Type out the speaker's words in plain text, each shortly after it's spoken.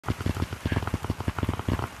Oh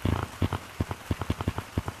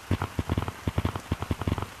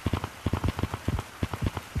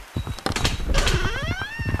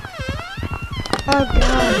god.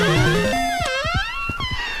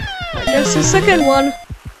 I guess the second one.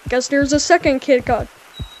 Guess there's a second kid gun.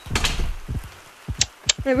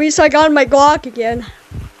 At least I got my Glock again.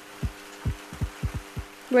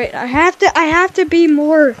 Wait, I have to be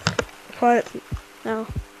more quiet now.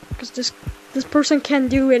 Because this person can't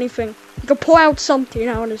do anything. You can pull out something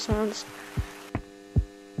out of his hands.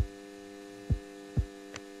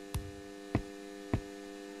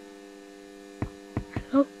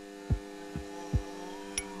 Hello?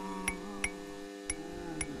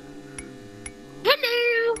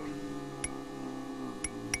 Hello.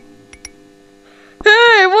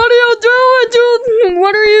 Hey, what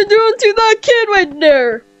are you doing to that kid right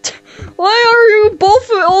there? Why are you both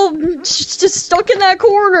all just stuck in that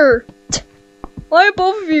corner? Why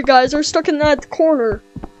both of you guys are stuck in that corner?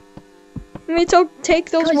 Let me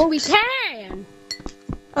take those Because we ropes. can.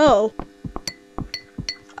 Oh,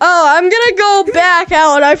 I'm gonna go back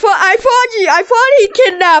out. I thought he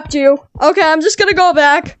kidnapped you. Okay, I'm just gonna go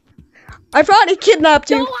back. I thought he kidnapped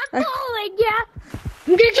you. No, I'm calling ya.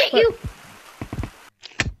 I'm gonna get you.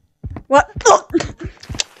 What? Oh.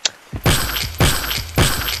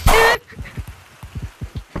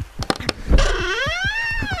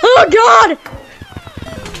 Oh god!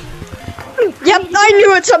 Yep, I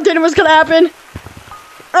knew it. Something was gonna happen.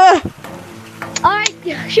 Alright,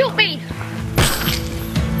 shoot me.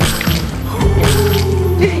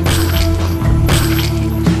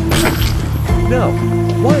 No.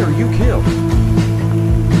 Why are you killed?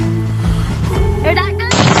 You're not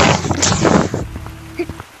good.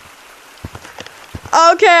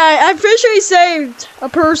 Okay, I officially saved a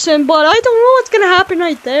person, but I don't know what's gonna happen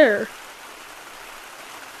right there.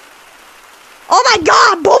 Oh my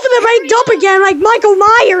god, both of them ranked up again like Michael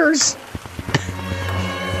Myers!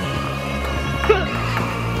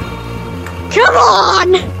 Come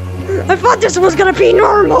on! I thought this was gonna be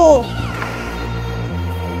normal!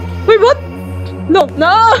 Wait, what? No,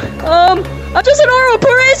 I'm just an RO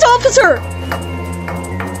police officer!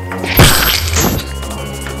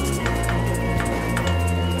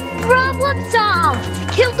 Problem solved.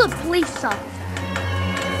 Kill the police officer.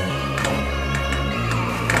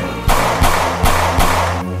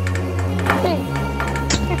 Hey,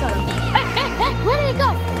 I got him. Hey, where did he go?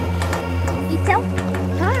 He fell?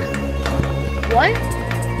 Huh? What?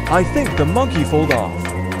 I think the monkey fooled off.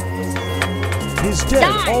 He's dead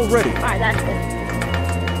Die. already. Alright, that's good.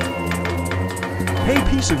 Hey,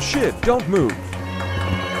 piece of shit, don't move.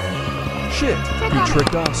 Shit, you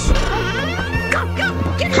tricked us. Go,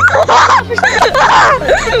 get it!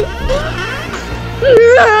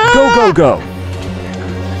 Go, go, go.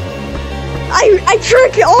 I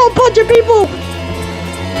tricked a whole bunch of people!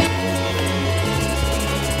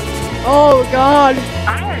 Oh god.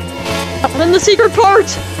 I'm in the secret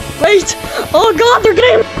part! Wait! Oh god, they're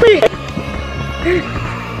getting me!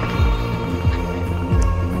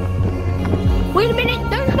 Wait a minute,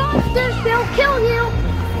 there's monsters, they'll kill you!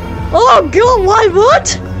 Oh god, why,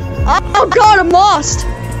 what? Oh god, I'm lost!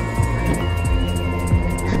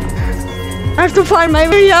 I have to find my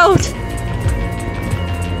way out!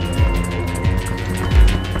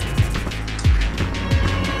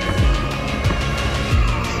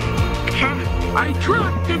 I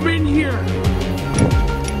trapped him in here!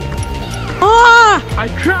 Ah! I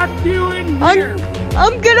trapped you in here!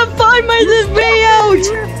 I'm gonna find my way out!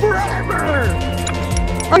 Here forever!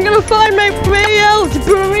 I'm gonna find my way out,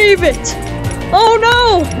 believe it! Oh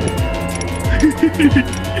no!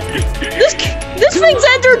 This thing's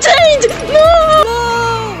entertained! No!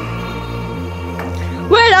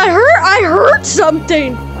 Wait, I heard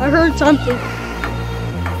something! I heard something.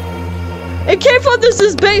 It came from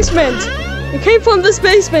this basement! It came from this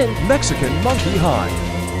basement! Mexican monkey high.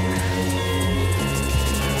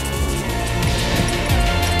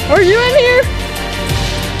 Are you in here?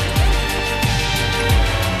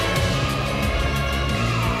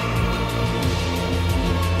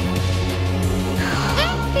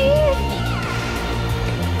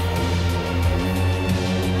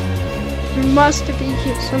 You must be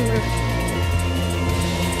here somewhere.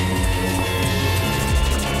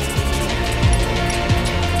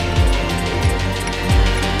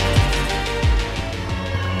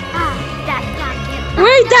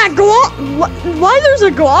 Wait, that Glock? Why there's a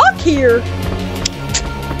Glock here?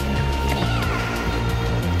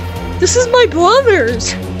 This is my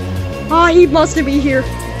brother's. Ah, he must be here.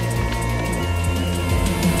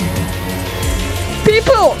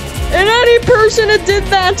 People, and any person that did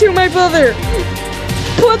that to my brother,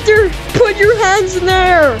 put put your hands in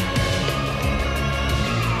there?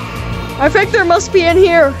 I think there must be in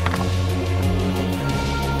here.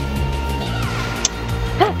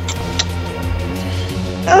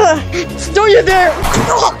 Don't you dare!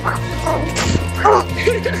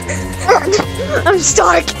 I'm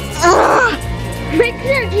stuck. Right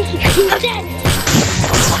there, he's dead.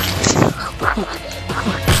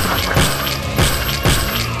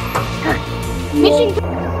 Mission.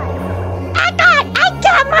 I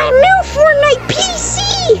got my new Fortnite PC.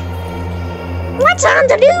 What's on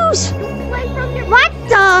the news? What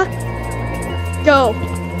the? Go.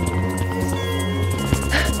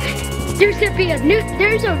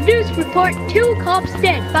 There's a news report. 2 cops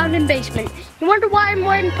dead, found in basement. You wonder why I'm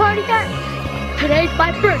wearing party hat? Today's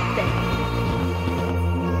my birthday.